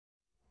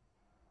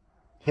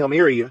Hail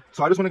Mary.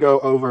 So I just want to go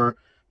over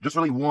just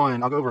really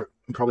one. I'll go over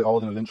probably all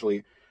of them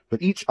eventually.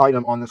 But each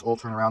item on this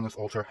altar and around this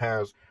altar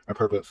has a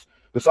purpose.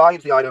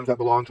 Besides the items that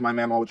belong to my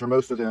mama, which are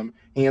most of them,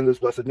 and this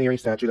Blessed Mary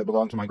statue that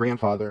belonged to my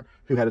grandfather,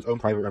 who had his own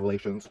private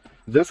revelations,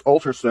 this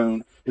altar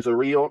stone is a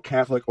real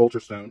Catholic altar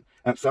stone.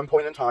 At some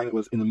point in time, it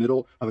was in the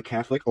middle of a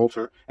Catholic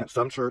altar at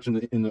some church in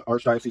the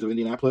Archdiocese of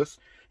Indianapolis.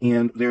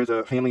 And there's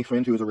a family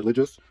friend who was a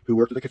religious who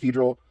worked at the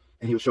cathedral,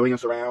 and he was showing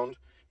us around.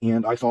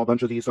 And I saw a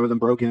bunch of these, some of them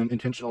broken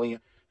intentionally,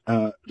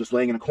 just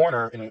laying in a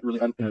corner in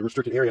a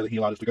restricted area that he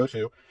allowed us to go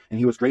to. And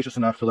he was gracious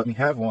enough to let me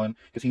have one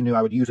because he knew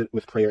I would use it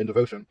with prayer and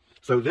devotion.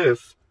 So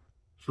this,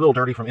 it's a little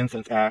dirty from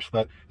incense ash,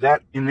 but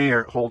that in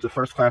there holds a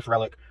first-class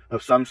relic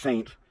of some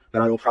saint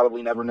that I will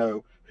probably never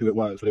know who it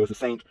was. But it was a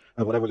saint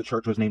of whatever the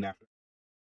church was named after.